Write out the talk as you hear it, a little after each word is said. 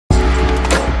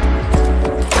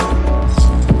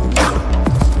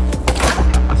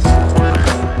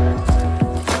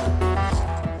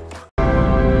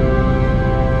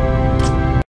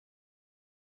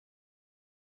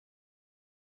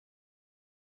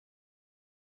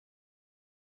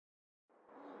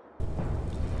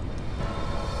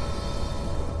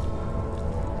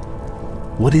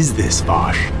What is this,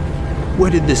 Vosh?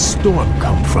 Where did this storm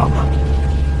come from?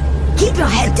 Keep your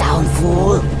head down,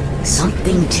 fool.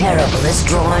 Something terrible is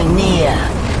drawing near.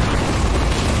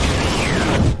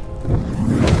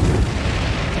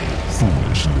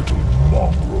 Foolish little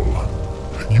mongrel.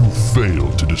 You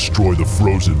failed to destroy the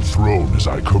frozen throne as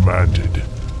I commanded.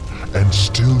 And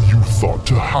still you thought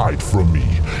to hide from me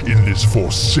in this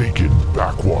forsaken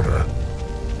backwater.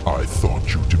 I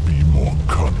thought you to be more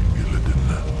cunning, Illidan.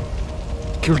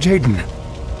 Kil'jaeden,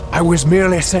 I was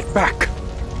merely set back.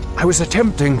 I was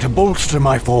attempting to bolster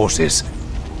my forces.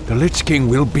 The Lich King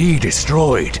will be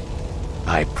destroyed.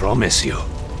 I promise you.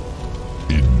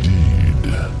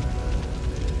 Indeed.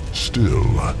 Still,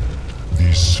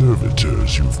 these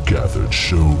servitors you've gathered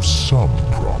show some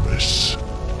promise.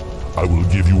 I will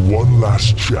give you one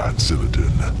last chance,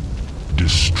 Illidan.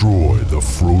 Destroy the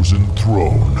frozen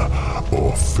throne,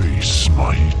 or face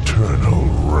my eternal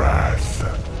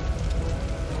wrath.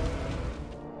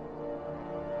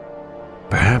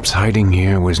 Perhaps hiding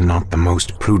here was not the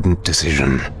most prudent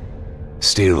decision.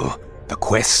 Still, the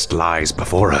quest lies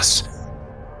before us.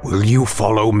 Will you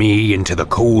follow me into the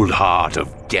cold heart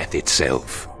of death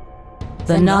itself?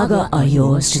 The Naga are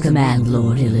yours to command,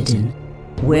 Lord Illidan.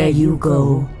 Where you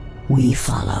go, we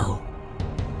follow.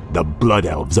 The Blood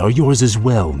Elves are yours as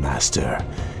well, Master.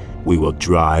 We will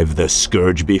drive the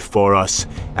Scourge before us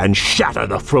and shatter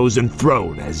the frozen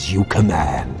throne as you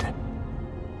command.